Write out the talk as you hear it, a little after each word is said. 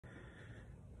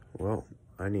Well,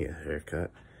 I need a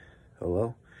haircut.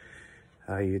 Hello?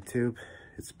 Hi, YouTube.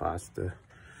 It's Pasta.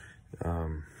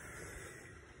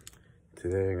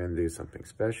 Today I'm going to do something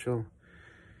special.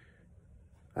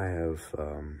 I have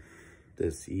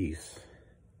this yeast.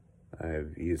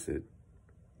 I've used it.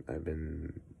 I've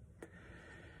been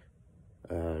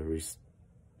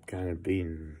kind of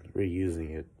been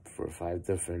reusing it for 5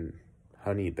 different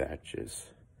honey batches.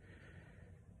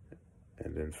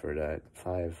 And then for that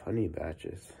 5 honey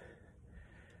batches,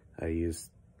 I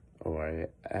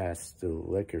asked the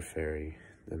liquor fairy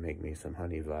to make me some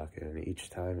honey vodka, and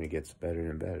each time it gets better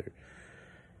and better.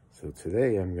 So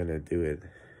today I'm gonna do it.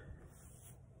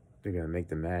 They're gonna make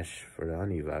the mash for the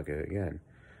honey vodka again,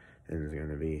 and it's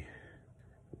gonna be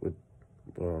with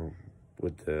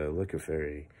the liquor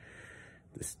fairy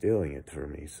distilling it for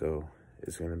me. So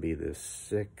it's gonna be the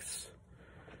 6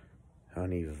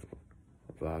 honey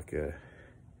vodka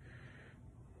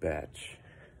batch,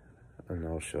 and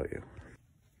I'll show you.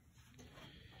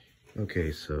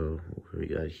 Okay, so what we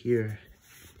got here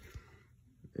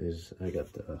is I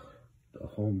got the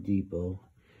Home Depot,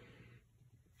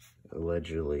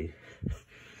 allegedly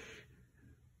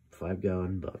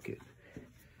 5-gallon bucket,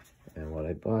 and what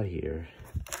I bought here,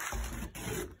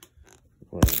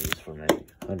 what I use for my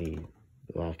honey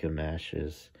vodka mash,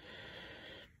 is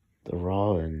the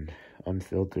raw and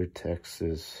unfiltered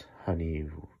Texas honey,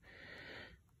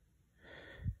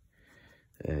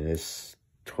 and it's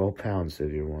 12 pounds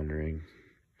if you're wondering.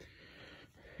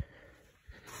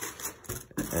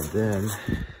 And then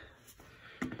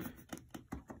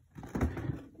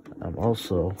I'm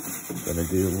also gonna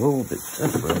do a little bit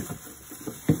different,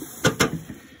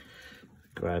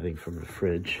 grabbing from the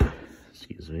fridge,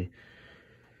 excuse me.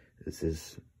 This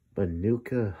is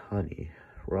Manuka honey,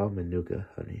 raw Manuka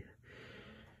honey.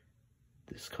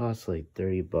 This costs like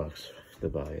 30 bucks to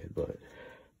buy it, but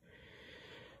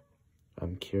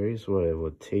I'm curious what it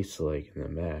would taste like in the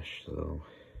mash, so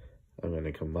I'm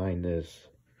gonna combine this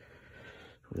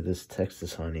with this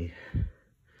Texas honey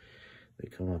to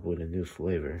come up with a new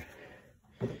flavor.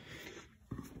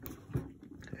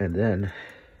 And then,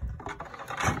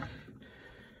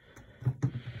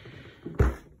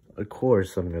 of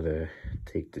course, I'm gonna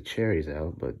take the cherries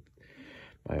out, but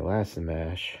my last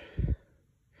mash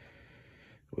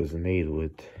was made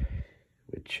with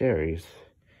cherries.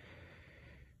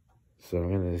 So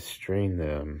I'm gonna strain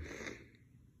the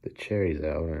cherries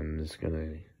out, and I'm just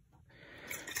gonna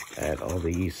add all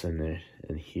the yeast in there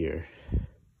and here.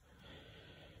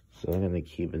 So I'm gonna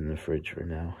keep it in the fridge for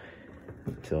now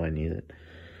until I need it.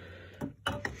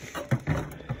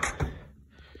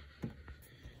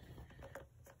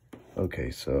 Okay,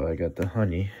 so I got the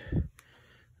honey.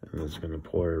 I'm just gonna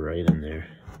pour it right in there.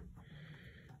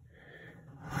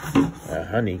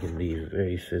 Honey can be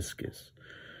very viscous.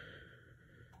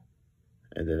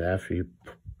 And then after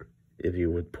if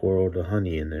you would pour all the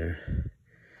honey in there,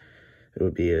 it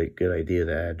would be a good idea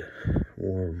to add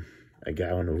a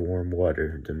gallon of warm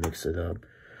water to mix it up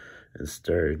and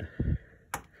stir it.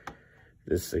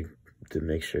 This to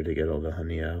make sure to get all the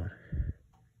honey out.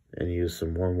 And use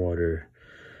some warm water.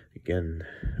 Again,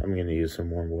 I'm going to use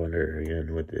some warm water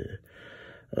again with the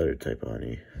other type of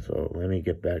honey. So let me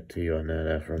get back to you on that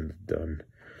after I'm done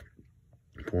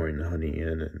pouring the honey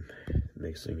in and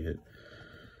mixing it.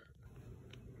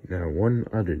 Now, one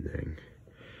other thing.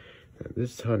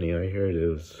 This honey, I heard it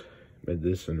was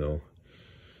medicinal.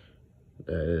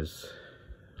 That is,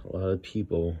 a lot of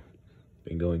people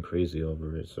been going crazy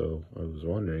over it, so I was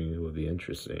wondering it would be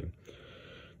interesting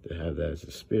to have that as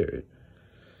a spirit,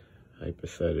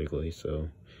 hypothetically, so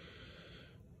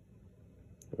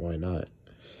why not?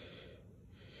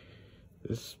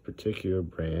 This particular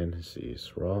brand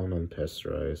is raw and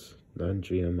unpasteurized,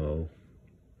 non-GMO,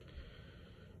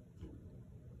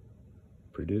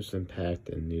 produced and packed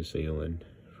in New Zealand,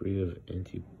 free of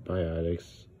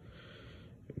antibiotics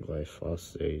and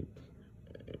glyphosate,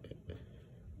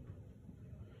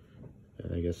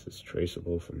 and I guess it's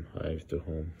traceable from hive to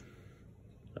home.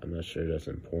 I'm not sure that's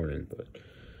important, but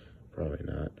probably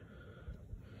not.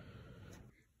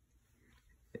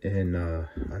 And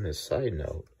on a side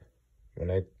note,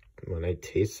 when I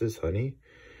taste this honey,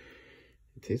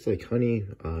 it tastes like honey,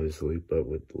 obviously, but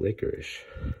with licorice.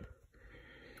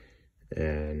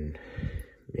 And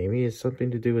maybe it's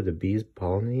something to do with the bees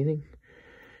pollinating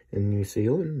in New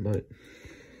Zealand, but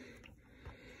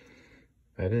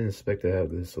I didn't expect to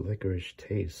have this licorice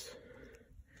taste.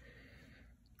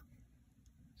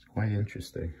 It's quite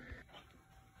interesting.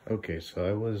 Okay, so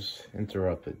I was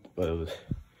interrupted, but it was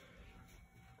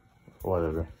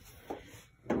whatever.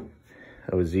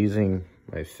 I was using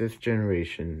my 5th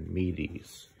generation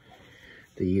Meaties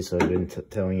the yeast I've been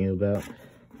telling you about.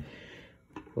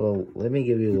 Well, let me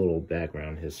give you a little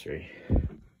background history.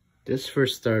 This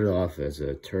first started off as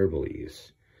a turbo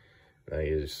yeast I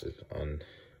used it on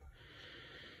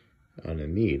a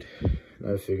mead.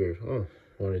 I figured, oh,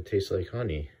 I want it to taste like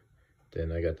honey.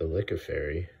 Then I got the Liquor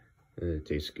Fairy, and it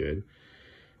tastes good.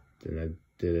 Then I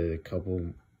did it a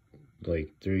couple,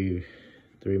 like three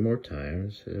more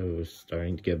times. It was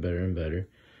starting to get better and better.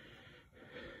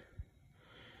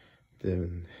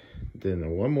 Then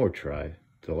one more try.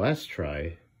 The last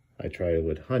try, I tried it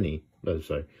with honey,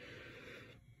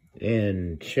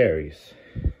 and cherries.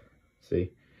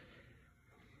 See?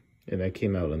 And that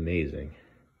came out amazing.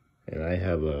 And I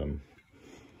have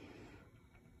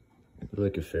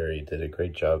Liquor Fairy did a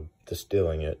great job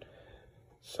distilling it.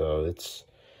 So it's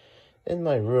in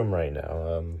my room right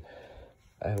now.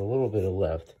 I have a little bit of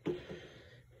left.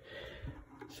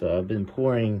 So I've been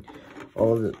pouring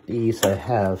all the yeast I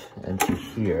have into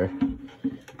here.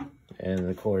 And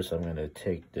of course I'm gonna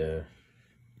take the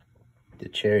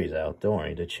cherries out. Don't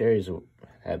worry, the cherries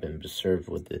have been served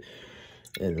with the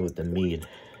mead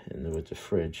and with the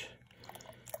fridge.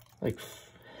 Like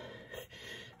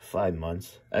 5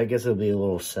 months. I guess it'll be a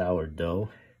little sourdough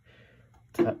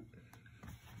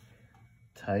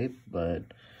type, but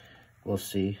we'll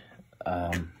see.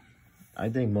 I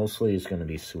think mostly it's gonna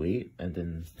be sweet, and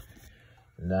then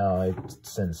now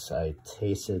since I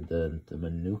tasted the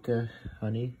Manuka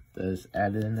honey that is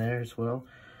added in there as well,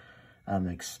 I'm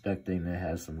expecting to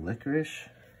have some licorice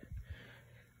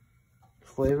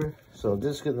flavor. So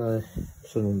this is gonna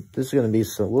be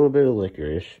a little bit of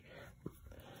licorice,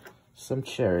 some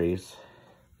cherry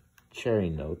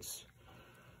notes,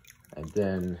 and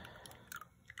then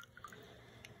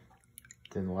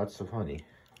lots of honey.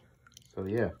 So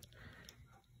yeah,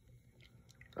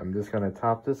 I'm just gonna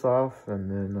top this off, and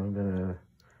then I'm gonna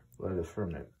let it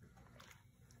ferment.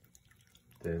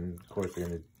 Then of course we're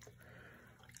gonna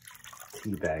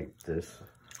tea bag this,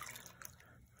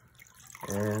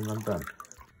 and I'm done.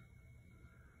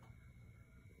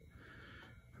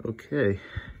 Okay,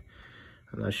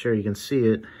 I'm not sure you can see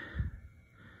it,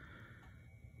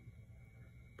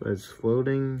 but it's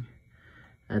floating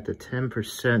at the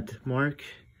 10% mark,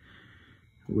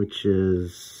 which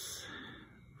is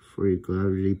for your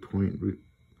gravity point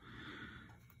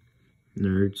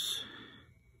nerds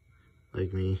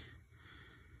like me.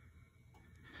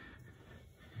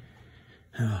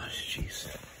 Oh, jeez.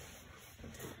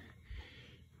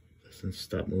 Doesn't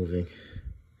stop moving.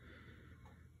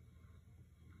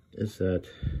 It's at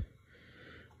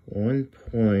 1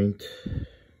 point.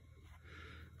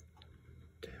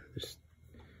 Damn,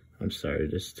 I'm sorry,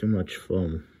 there's too much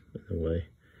foam in the way.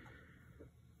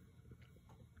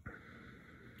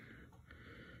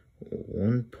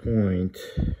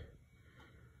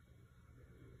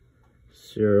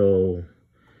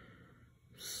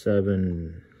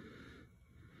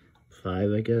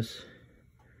 1.075, I guess.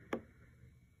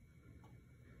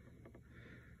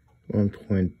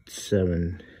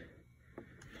 1.7.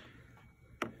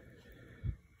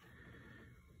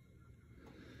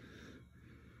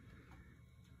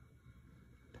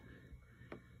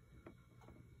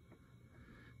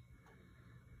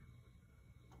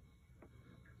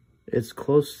 It's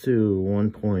close to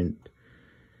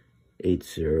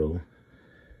 1.80,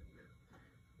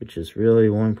 which is really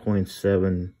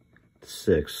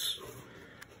 1.76.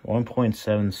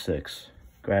 1.76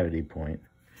 gravity point.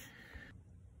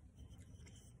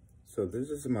 So this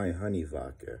is my honey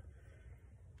vodka.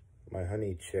 My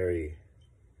honey cherry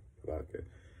vodka.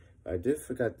 I did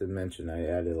forget to mention I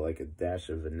added like a dash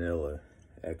of vanilla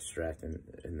extract in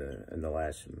the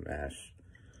last mash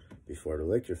before the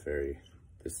Liquor Fairy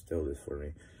distilled it for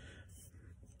me.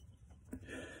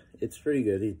 It's pretty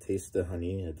good. You taste the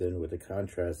honey, and then with the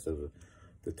contrast of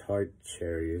the tart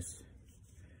cherries,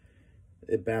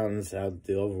 it balances out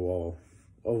the overall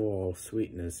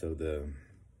sweetness of the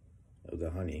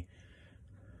honey.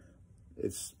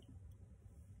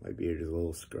 My beard is a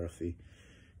little scruffy.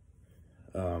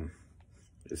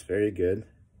 It's very good.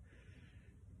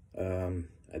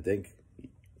 I think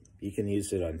you can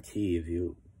use it on tea if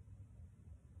you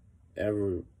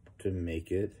ever to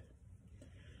make it,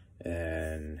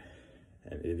 and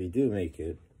if you do make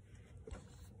it,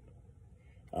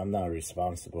 I'm not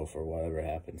responsible for whatever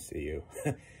happens to you.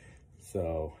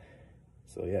 so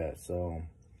yeah, so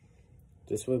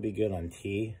this would be good on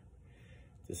tea.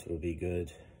 This would be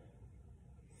good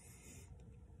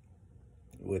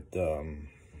with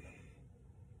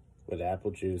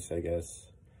apple juice, I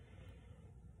guess.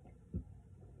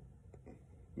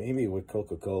 Maybe with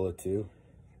Coca-Cola too.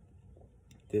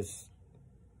 This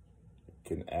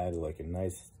can add like a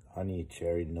nice honey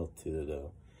cherry milk to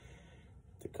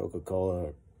the Coca-Cola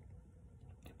or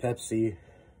Pepsi,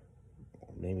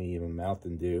 maybe even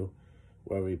Mountain Dew,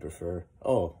 whatever you prefer.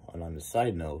 Oh, and on the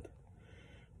side note,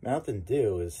 Mountain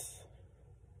Dew is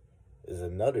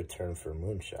another term for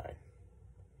moonshine.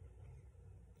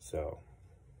 So,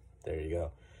 there you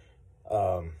go.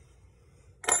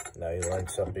 Now you learned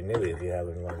something new if you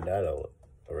haven't learned that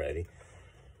already.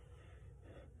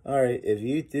 Alright, if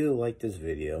you do like this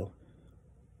video,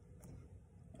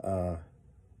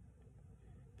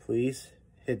 please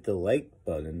hit the like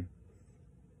button,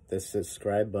 the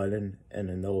subscribe button, and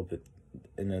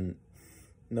the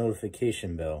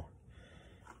notification bell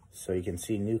so you can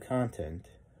see new content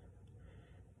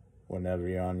whenever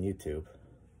you're on YouTube.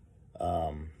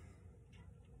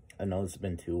 I know it's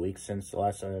been 2 weeks since the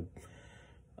last time,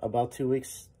 about 2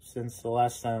 weeks since the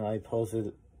last time I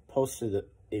posted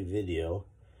a video.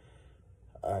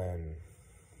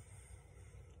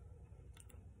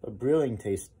 But brewing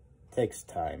takes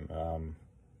time.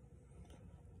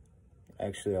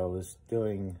 Actually, I was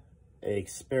doing an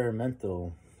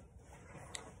experimental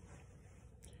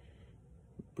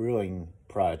brewing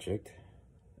project.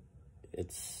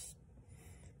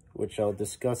 Which I'll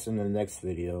discuss in the next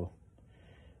video.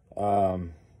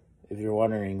 If you're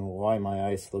wondering why my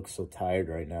eyes look so tired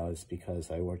right now, it's because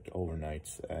I worked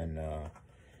overnights, and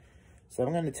so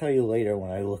I'm going to tell you later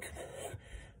when I look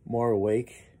more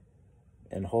awake,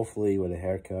 and hopefully with a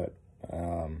haircut.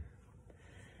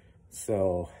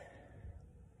 So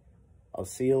I'll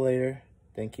see you later.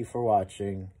 Thank you for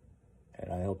watching,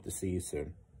 and I hope to see you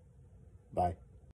soon. Bye.